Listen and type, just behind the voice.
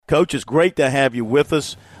Coach, it's great to have you with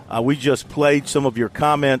us. We just played some of your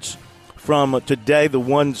comments from today, the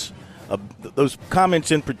ones, those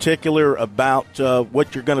comments in particular about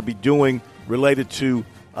what you're going to be doing related to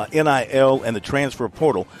NIL and the transfer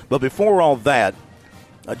portal. But before all that,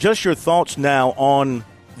 just your thoughts now on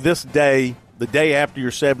this day, the day after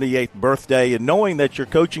your 78th birthday, and knowing that your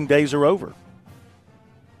coaching days are over.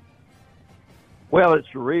 Well, it's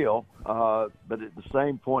surreal, but at the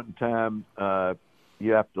same point in time,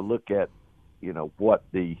 you have to look at, what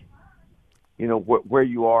the, where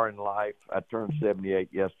you are in life. I turned 78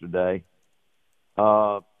 yesterday.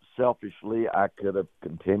 Selfishly, I could have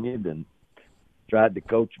continued and tried to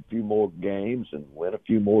coach a few more games and win a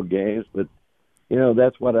few more games, but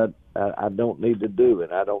that's what I don't need to do,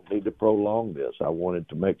 and I don't need to prolong this. I wanted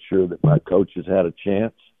to make sure that my coaches had a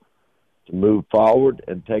chance to move forward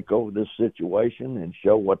and take over this situation and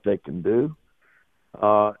show what they can do.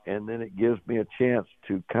 And then it gives me a chance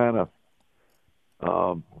to kind of,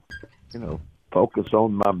 focus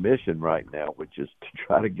on my mission right now, which is to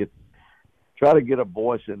try to get a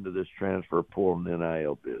voice into this transfer portal and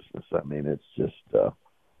NIL business. I mean, it's just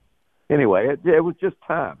anyway. It was just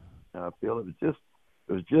time. I feel it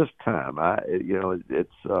was just time. It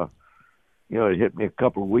hit me a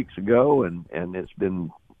couple of weeks ago, and it's been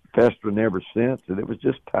festering ever since, and it was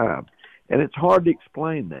just time. And it's hard to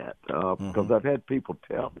explain that because I've had people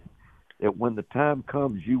tell me that when the time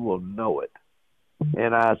comes, you will know it.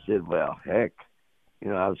 And I said, well, heck,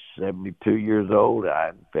 I was 72 years old. I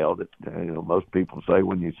hadn't felt it. Most people say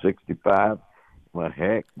when you're 65, well,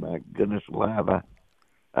 heck, my goodness alive,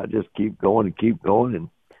 I just keep going and keep going. And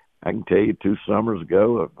I can tell you 2 summers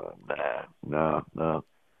ago, no.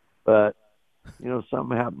 But,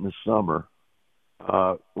 something happened this summer.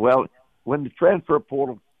 When the transfer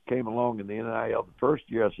portal came along in the NIL, the first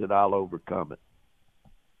year I said, I'll overcome it.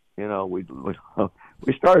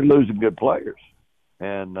 We started losing good players.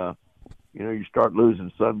 And, you start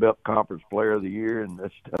losing Sun Belt Conference Player of the Year and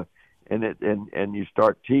this stuff. And you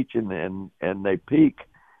start teaching and they peak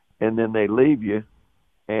and then they leave you.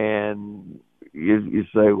 And you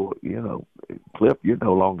say, well, Cliff, you're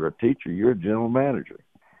no longer a teacher. You're a general manager.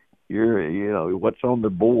 You're, what's on the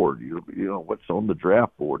board? What's on the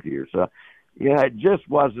draft board here? So, it just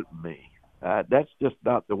wasn't me. That's just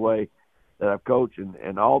not the way that I've coached.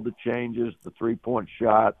 And all the changes, the 3-point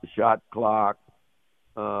shot, the shot clock,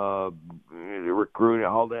 the recruiting,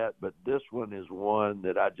 all that. But this one is one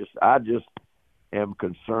that I just am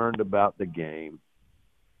concerned about the game.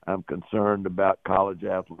 I'm concerned about college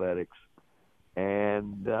athletics.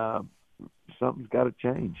 And something's got to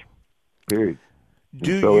change, period.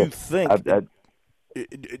 Do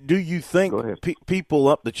you think people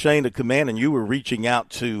up the chain of command, and you were reaching out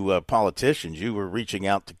to politicians, you were reaching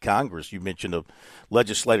out to Congress, you mentioned a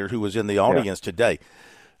legislator who was in the audience today.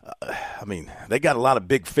 They got a lot of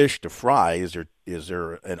big fish to fry. Is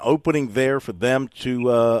there an opening there for them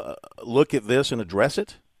to look at this and address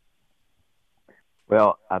it?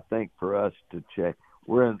 Well, I think for us to check,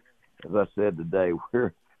 as I said today,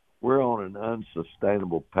 we're on an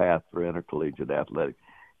unsustainable path for intercollegiate athletics.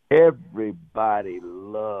 Everybody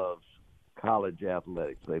loves college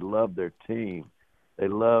athletics. They love their team. They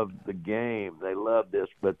love the game. They love this.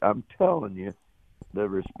 But I'm telling you, the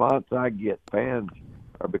response I get, fans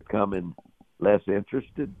are becoming less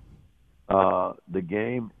interested. The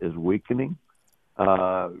game is weakening.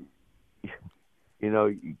 Kids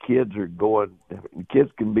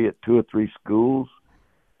can be at 2 or 3 schools.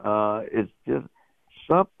 It's just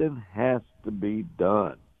something has to be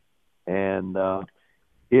done. And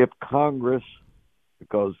if Congress,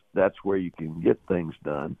 because that's where you can get things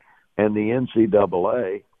done, and the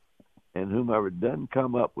NCAA and whomever doesn't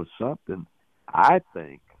come up with something, I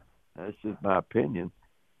think, that's just my opinion,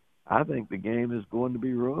 I think the game is going to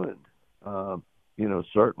be ruined.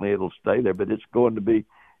 Certainly it'll stay there, but it's going to be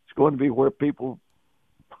where people,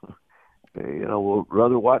 will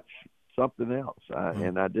rather watch something else.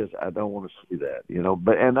 And I don't want to see that,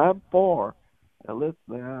 but, and I'm for, now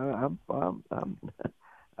listen,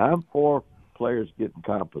 I'm for players getting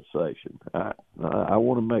compensation. I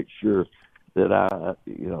want to make sure that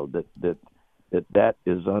that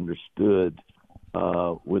is understood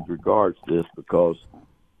with regards to this, because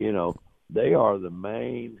they are the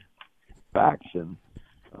main faction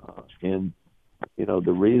in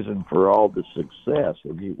the reason for all the success.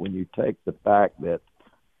 When you take the fact that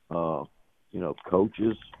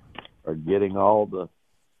coaches are getting all the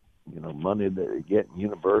money that they get in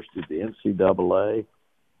universities, the NCAA,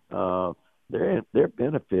 they're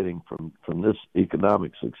benefiting from this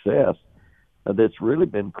economic success that's really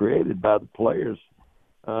been created by the players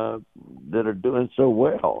that are doing so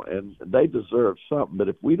well, and they deserve something. But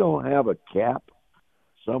if we don't have a cap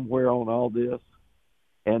somewhere on all this,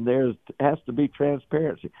 and has to be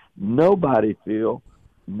transparency. Nobody, Phil,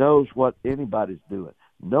 knows what anybody's doing.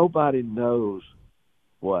 Nobody knows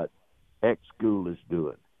what X school is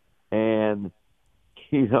doing. And,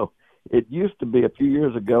 it used to be a few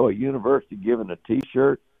years ago a university giving a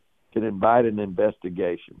T-shirt can invite an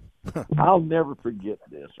investigation. I'll never forget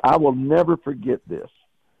this. I will never forget this.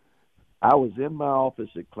 I was in my office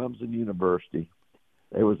at Clemson University.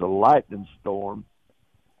 There was a lightning storm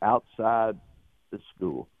outside the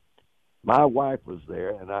school. My wife was there,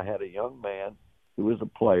 and I had a young man who was a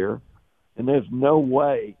player, and there's no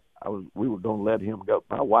way we were going to let him go.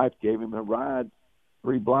 My wife gave him a ride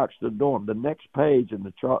 3 blocks to the dorm. The next page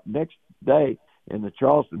next day in the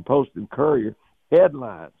Charleston Post and Courier,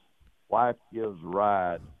 headlines, wife gives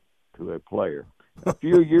ride to a player. A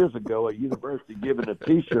few years ago, a university giving a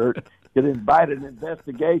T-shirt could invite an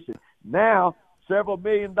investigation. Now, several $1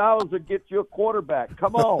 million will get you a quarterback.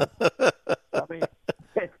 Come on. I mean,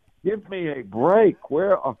 give me a break.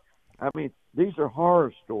 These are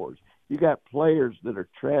horror stories. You got players that are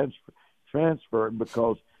transferred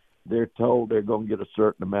because they're told they're going to get a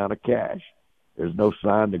certain amount of cash. There's no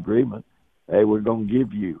signed agreement. Hey, we're going to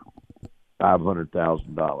give you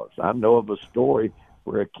 $500,000. I know of a story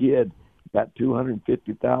where a kid got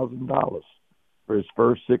 $250,000 for his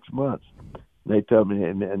first 6 months. They tell me,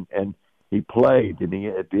 and he played, and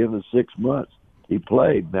at the end of 6 months, he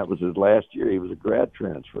played, and that was his last year. He was a grad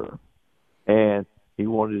transfer, and he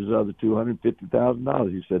wanted his other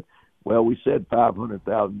 $250,000. He said, well, we said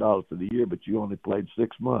 $500,000 for the year, but you only played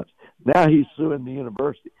 6 months. Now he's suing the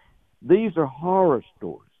university. These are horror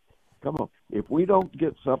stories. Come on. If we don't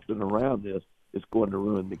get something around this, it's going to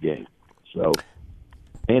ruin the game. So,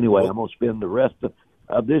 anyway, I'm going to spend the rest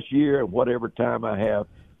of this year and whatever time I have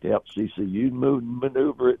to help CCU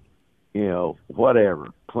maneuver it, whatever.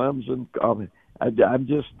 Clemson,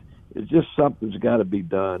 it's just something's got to be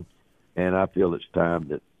done, and I feel it's time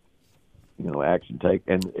that, action take.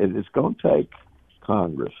 And it's going to take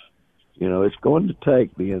Congress. It's going to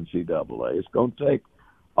take the NCAA. It's going to take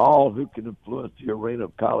all who can influence the arena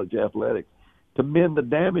of college athletics to mend the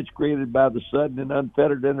damage created by the sudden and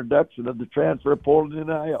unfettered introduction of the transfer portal and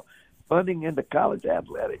NIL. Funding into college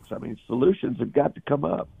athletics. Solutions have got to come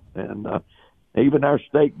up. And even our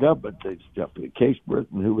state government, they jumped in. Case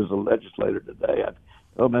Britton, who was a legislator today, I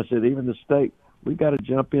told him, I said, even the state, we got to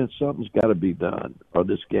jump in. Something's got to be done, or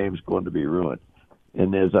this game's going to be ruined.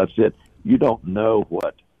 And as I said, you don't know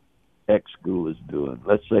what X school is doing.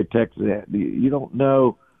 Let's say Texas, you don't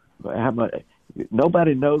know how much.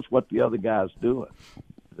 Nobody knows what the other guy's doing.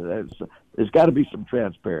 There's got to be some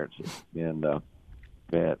transparency, and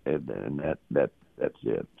that's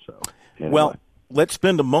it. So, anyway. Well, let's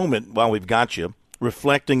spend a moment while we've got you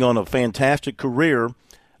reflecting on a fantastic career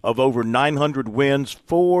of over 900 wins,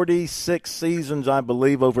 46 seasons, I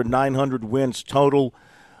believe, over 900 wins total,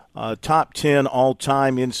 top 10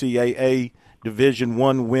 all-time NCAA Division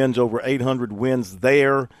I wins, over 800 wins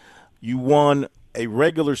there. You won a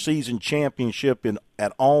regular season championship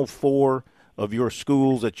at all 4 of your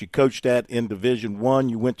schools that you coached at in Division I.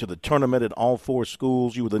 You went to the tournament at all 4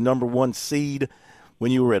 schools. You were the number 1 seed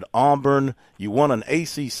when you were at Auburn. You won an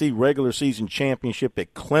ACC regular season championship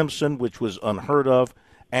at Clemson, which was unheard of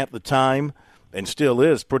at the time and still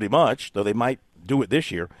is pretty much, though they might do it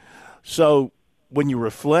this year. So when you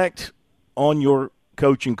reflect on your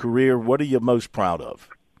coaching career, what are you most proud of?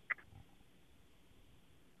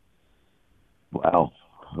 Well,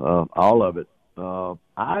 all of it.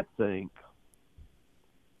 I think,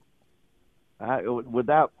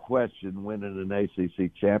 without question, winning an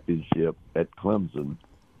ACC championship at Clemson,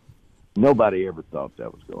 nobody ever thought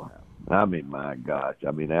that was going to happen. My gosh.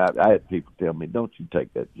 I had people tell me, don't you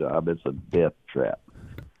take that job. It's a death trap.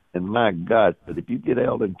 And my gosh, but if you get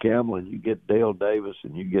Eldon Campbell and you get Dale Davis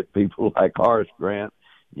and you get people like Horace Grant,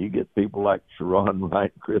 you get people like Sharon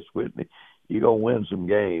Wright, Chris Whitney, you're going to win some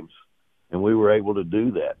games. And we were able to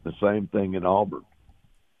do that. The same thing in Auburn.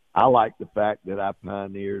 I like the fact that I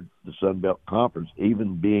pioneered the Sun Belt Conference,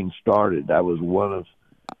 even being started. I was one of,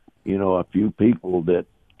 a few people that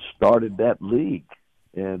started that league.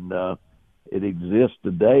 And it exists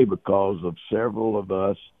today because of several of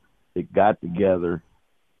us that got together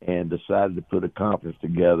and decided to put a conference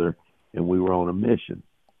together, and we were on a mission.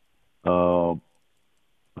 I'm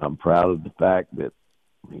proud of the fact that,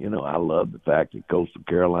 I love the fact that Coastal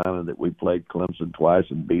Carolina, that we played Clemson twice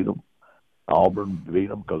and beat them. Auburn beat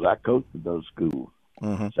them because I coached at those schools.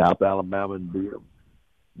 Mm-hmm. South Alabama and beat them.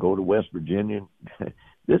 Go to West Virginia.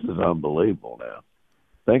 This is unbelievable now.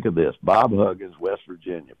 think of this. Bob Huggins, West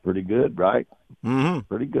Virginia. Pretty good, right? Mm-hmm.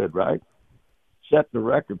 Pretty good, right? Set the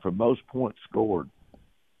record for most points scored.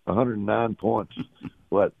 109 points.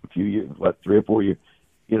 A few years, 3 or 4 years.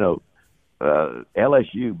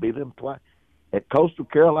 LSU beat them twice. At Coastal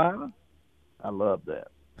Carolina, I love that.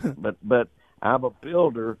 but I'm a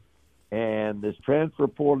builder, and this transfer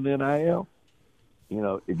portal in NIL,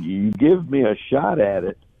 if you give me a shot at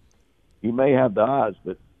it, you may have the odds.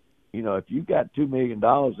 But, if you got $2 million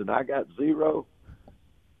and I got zero,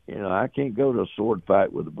 I can't go to a sword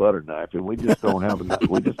fight with a butter knife, and we just don't have enough.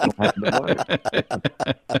 We just don't have the money.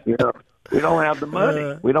 We don't have the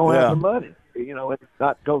money. We don't have the money. It's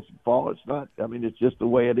not coach's fault. It's not. I mean, it's just the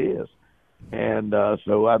way it is. And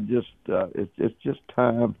so I'm just. It's just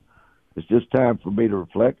time. It's just time for me to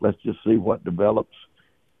reflect. Let's just see what develops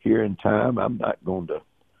here in time. I'm not going to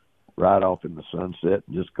ride off in the sunset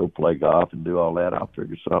and just go play golf and do all that. I'll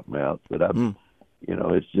figure something out. But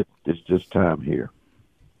it's just time here.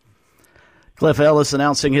 Cliff Ellis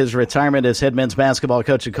announcing his retirement as head men's basketball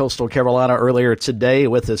coach at Coastal Carolina earlier today,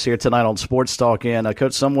 with us here tonight on Sports Talk. And,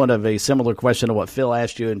 Coach, somewhat of a similar question to what Phil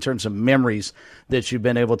asked you in terms of memories that you've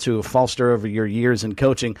been able to foster over your years in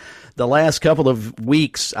coaching. The last couple of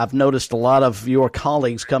weeks, I've noticed a lot of your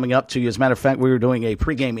colleagues coming up to you. As a matter of fact, we were doing a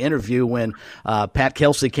pregame interview when Pat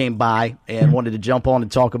Kelsey came by and wanted to jump on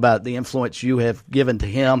and talk about the influence you have given to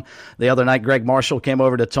him. The other night, Greg Marshall came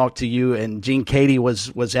over to talk to you, and Gene Cady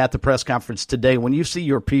was at the press conference today. When you see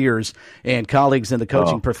your peers and colleagues in the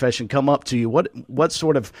coaching profession come up to you, what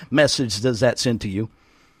sort of message does that send to you?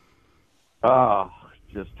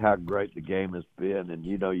 Just how great the game has been. And,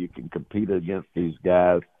 you can compete against these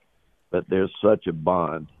guys, but there's such a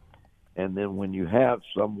bond. And then when you have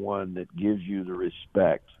someone that gives you the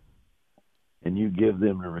respect and you give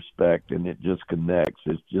them the respect and it just connects,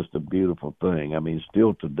 it's just a beautiful thing. I mean,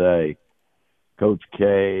 still today, Coach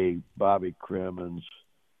K, Bobby Crimmins,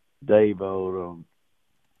 Dave Odom,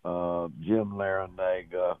 Jim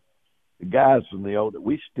Larinaga, the guys from the old,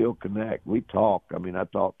 we still connect. We talk. I mean, I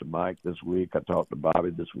talked to Mike this week. I talked to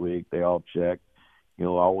Bobby this week. They all checked.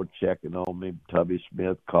 All were checking on me. Tubby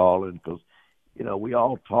Smith calling because, we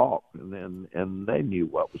all talk, and they knew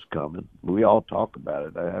what was coming. We all talk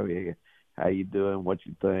about it. How you doing? What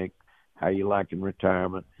you think? How you liking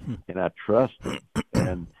retirement? And I trust them.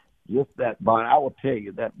 And just that bond, I will tell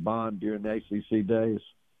you, that bond during the ACC days,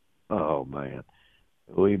 oh, man,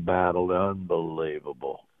 we battled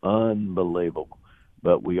unbelievable.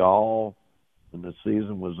 But we all, when the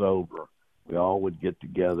season was over, we all would get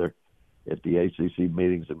together at the ACC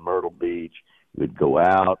meetings in Myrtle Beach. We'd go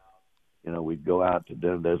out. We'd go out to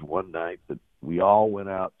dinner. There's one night that we all went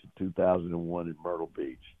out to 2001 in Myrtle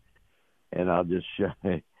Beach. And I'll just show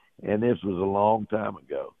you, and this was a long time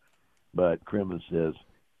ago, but Crimmins says,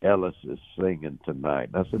 Ellis is singing tonight.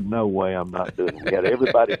 And I said, no way, I'm not doing it. We had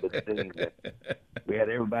everybody but Dean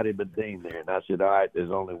there. And I said, all right, there's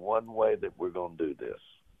only one way that we're going to do this.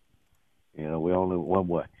 We only one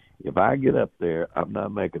way. If I get up there, I'm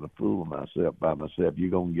not making a fool of myself by myself. You're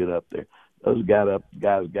going to get up there. Those guys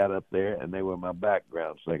got up there, and they were in my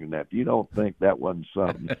background singing that. If you don't think that wasn't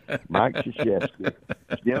something, Mike Krzyzewski,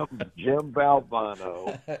 Jim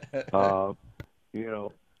Valvano,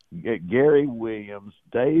 Gary Williams,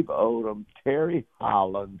 Dave Odom, Terry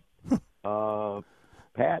Holland,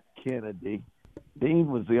 Pat Kennedy.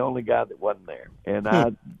 Dean was the only guy that wasn't there.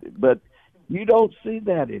 But you don't see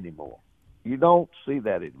that anymore. You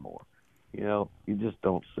just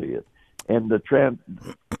don't see it. And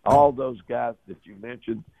all those guys that you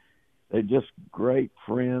mentioned, they're just great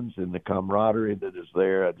friends, and the camaraderie that is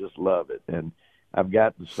there, I just love it. And I've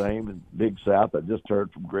got the same in Big South. I just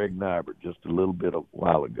heard from Greg Nybert just a little bit a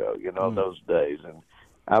while ago, those days. And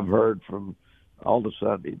I've heard from all the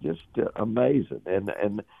Sunday, just amazing.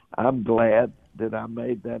 And I'm glad that I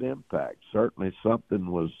made that impact. Certainly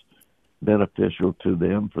something was beneficial to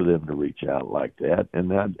them for them to reach out like that.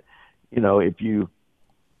 And that, if you,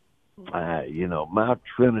 my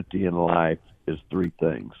trinity in life is three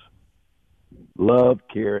things: love,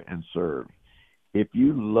 care, and serve. If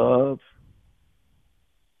you love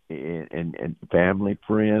and family,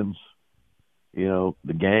 friends, the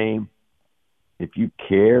game, if you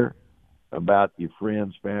care about your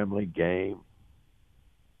friends, family, game,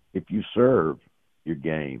 if you serve your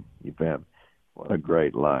game, your family, what a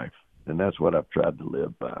great life. And that's what I've tried to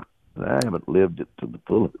live by. And I haven't lived it to the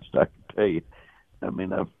fullest, I can tell you. I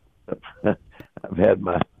mean, I've had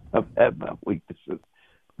my weaknesses,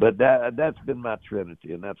 but that's been my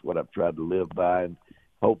trinity, and that's what I've tried to live by. And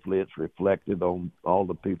hopefully, it's reflected on all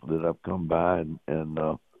the people that I've come by, and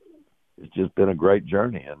it's just been a great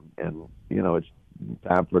journey. And it's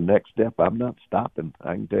time for the next step, I'm not stopping.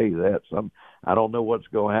 I can tell you that. I don't know what's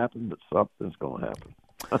going to happen, but something's going to happen.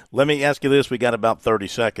 Let me ask you this. We got about 30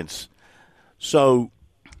 seconds. So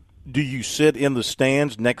do you sit in the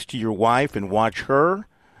stands next to your wife and watch her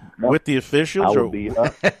with the officials? I will be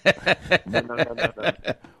up.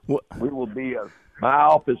 No. We will be my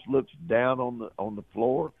office looks down on the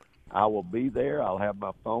floor. I will be there. I'll have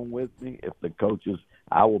my phone with me. If the coaches,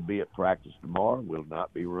 I will be at practice tomorrow. We'll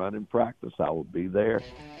not be running practice. I will be there.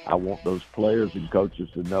 I want those players and coaches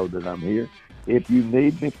to know that I'm here. If you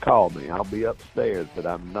need me, call me. I'll be upstairs, but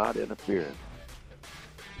I'm not interfering.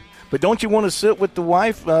 But don't you want to sit with the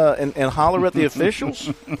wife and holler at the officials?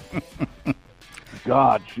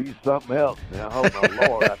 God, she's something else. Now, oh, my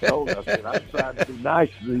Lord, I told her, I said, I'm trying to be nice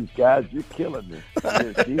to these guys. You're killing me.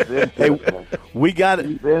 She's into it. We got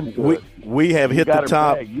it. We have hit the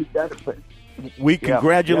top. We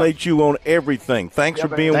congratulate you on everything. Thanks for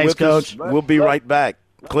being with Coach. us. We'll be right back.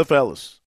 Cliff Ellis.